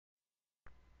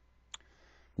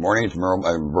Morning, it's Merle.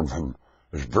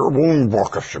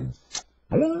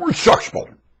 Oh, shucks, boy.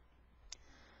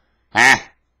 Huh?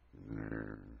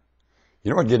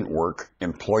 You know what didn't work?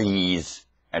 Employees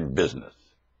and business.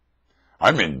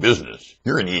 I'm in business.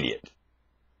 You're an idiot.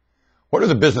 What are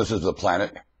the businesses of the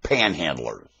planet?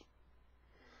 Panhandlers.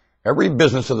 Every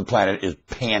business of the planet is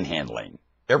panhandling.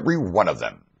 Every one of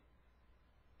them.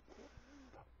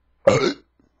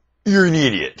 You're an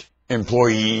idiot.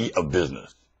 Employee of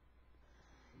business.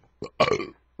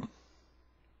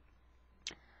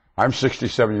 I'm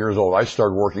 67 years old. I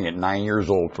started working at 9 years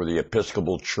old for the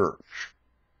Episcopal Church.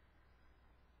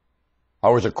 I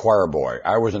was a choir boy.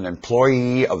 I was an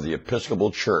employee of the Episcopal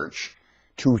Church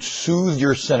to soothe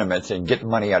your sentiments and get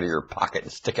money out of your pocket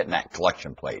and stick it in that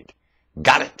collection plate.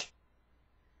 Got it?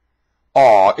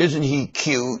 Aw, isn't he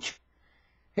cute?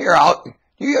 Here,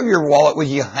 do you have your wallet with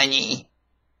you, honey?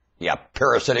 You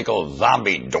parasitical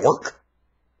zombie dork.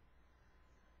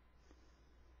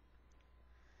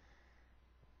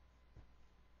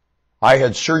 I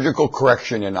had surgical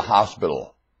correction in the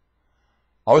hospital.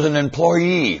 I was an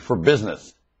employee for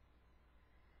business.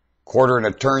 Quarter in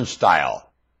a turnstile.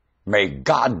 May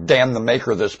God damn the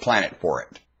maker of this planet for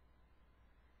it.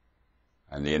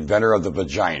 And the inventor of the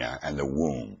vagina and the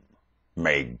womb.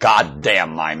 May God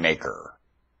damn my maker.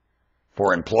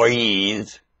 For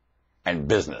employees and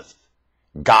business.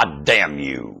 God damn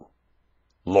you.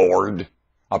 Lord,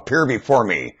 appear before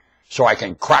me so I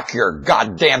can crack your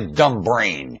goddamn dumb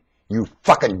brain. You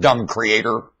fucking dumb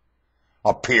creator.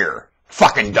 Appear.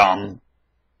 Fucking dumb.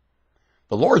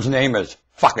 The Lord's name is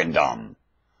fucking dumb.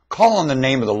 Call on the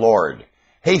name of the Lord.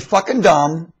 Hey, fucking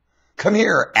dumb. Come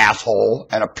here, asshole,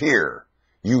 and appear.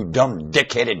 You dumb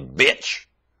dick-headed bitch.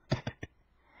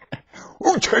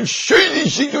 Who can say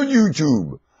these things on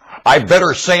YouTube? I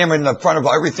better say them in the front of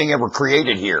everything ever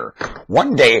created here.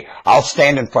 One day, I'll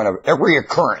stand in front of every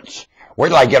occurrence. Wait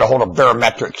till I get a hold of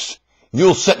barometrics.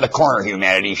 You'll sit in the corner,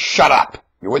 humanity. Shut up.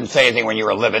 You wouldn't say anything when you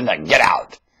were living. Then get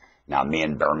out. Now me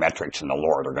and barometrics and the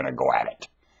Lord are going to go at it.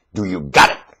 Do you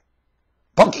got it?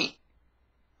 Punky.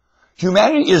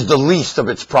 Humanity is the least of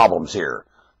its problems here.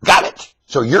 Got it?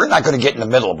 So you're not going to get in the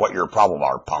middle of what your problem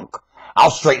are, punk.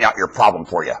 I'll straighten out your problem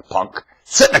for you, punk.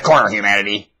 Sit in the corner,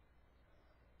 humanity.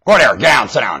 Go there. Get down.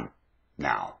 Sit down.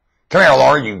 Now. Come here,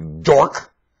 Lord, you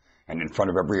dork. And in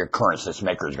front of every occurrence, this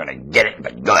maker is going to get it,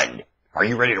 but good. Are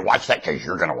you ready to watch that? Because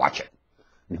you're going to watch it.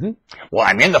 Well,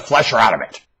 I'm in the flesh or out of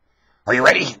it. Are you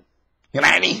ready?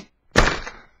 Humanity?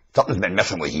 Something's been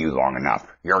messing with you long enough.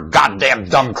 You're a goddamn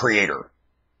dumb creator.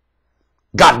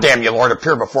 Goddamn you, Lord,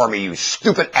 appear before me, you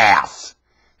stupid ass.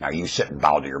 Now you sit and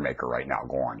bow to your maker right now.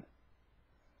 Go on.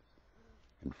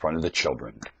 In front of the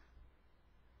children.